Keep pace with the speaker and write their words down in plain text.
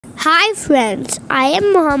Hi friends, I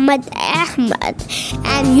am Ahmed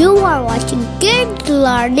and you are watching Kids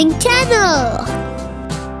Learning Channel.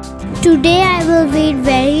 Today I will read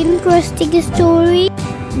very interesting story,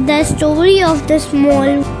 the story of the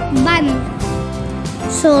small bun.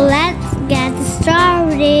 So let's get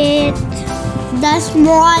started. The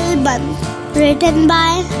Small Bun, written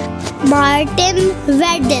by Martin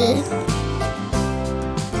Weddell.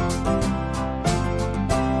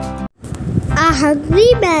 A hungry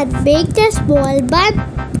man baked a small bun.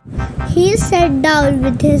 He sat down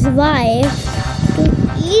with his wife to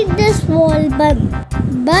eat the small bun.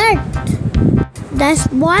 But the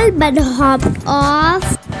small bun hopped off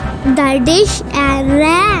the dish and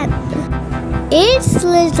ran. Its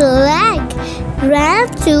little leg ran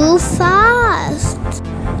too fast.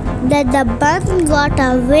 Then the bun got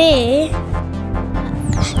away.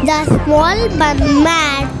 The small bun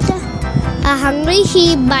met a hungry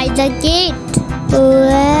sheep by the gate.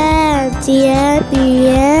 "Yam,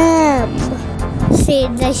 yam,"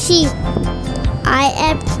 said the sheep. "I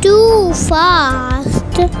am too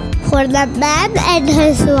fast for the man and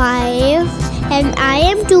his wife, and I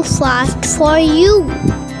am too fast for you,"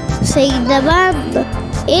 said the bun.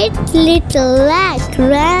 Its little leg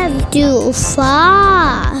ran too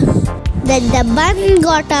fast. Then the bun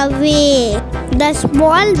got away. The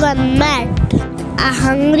small bun met a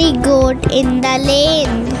hungry goat in the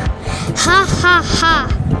lane. "Ha ha ha!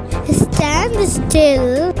 Stand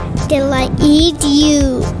still till I eat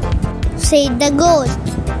you," said the goat.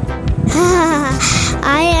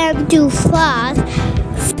 "I am too fast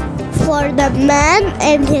for the man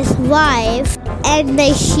and his wife and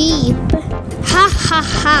the sheep. Ha ha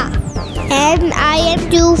ha! And I am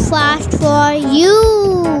too fast for you,"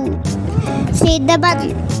 said the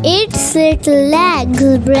bun. Its little legs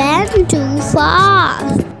ran too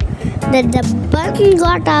fast. Then the bun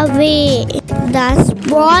got away. The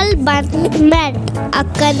small bun met a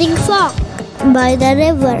cunning fox by the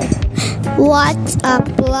river. "What's a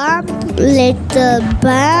plump little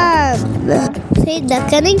bun?" said the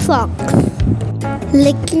cunning fox,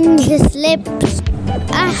 licking his lips.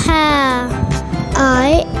 "Aha!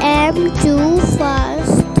 I am too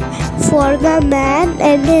fast for the man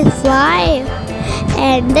and his wife,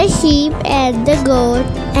 and the sheep and the goat,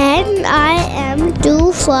 and I am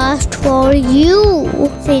too fast for you,"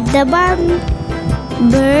 said the bun.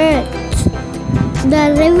 But the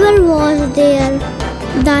river was there.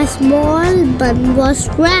 The small bun was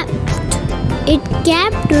trapped. It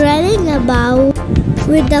kept running about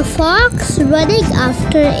with the fox running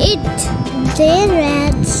after it. They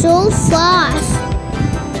ran so fast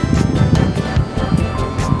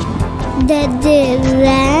that they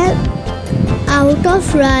ran out of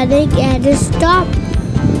running and stopped.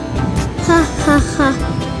 "Ha ha ha!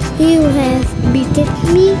 You have beaten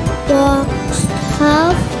me," fox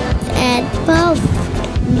huffed and puffed.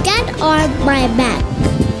 "Get on my back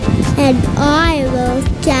and I will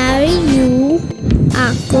carry you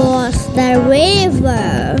across the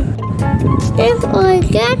river." "If I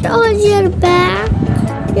get on your back,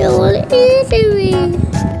 you will eat me,"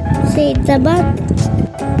 said the bun.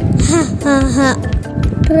 "Ha ha ha!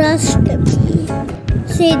 Trust me,"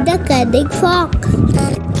 said the cunning fox.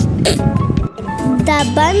 The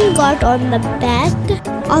bun got on the back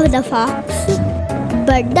of the fox,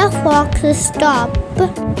 but the fox stopped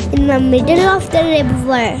in the middle of the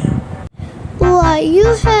river. "Why you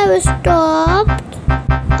have stopped?"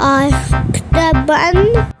 asked the bun.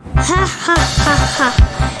 "Ha ha ha ha!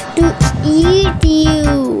 To eat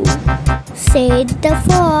you," said the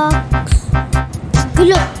fox.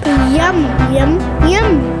 "Glug, yum, yum,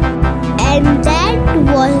 yum." And that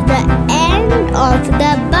was the end of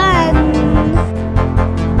the bun.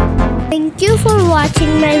 Thank you for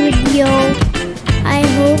watching my video. I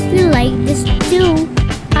hope you like this too.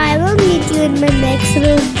 I will meet you in my next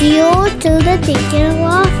video. Till then, take care of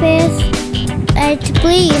office. And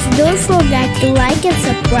please don't forget to like and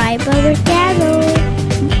subscribe our channel.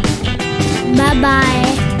 Bye bye.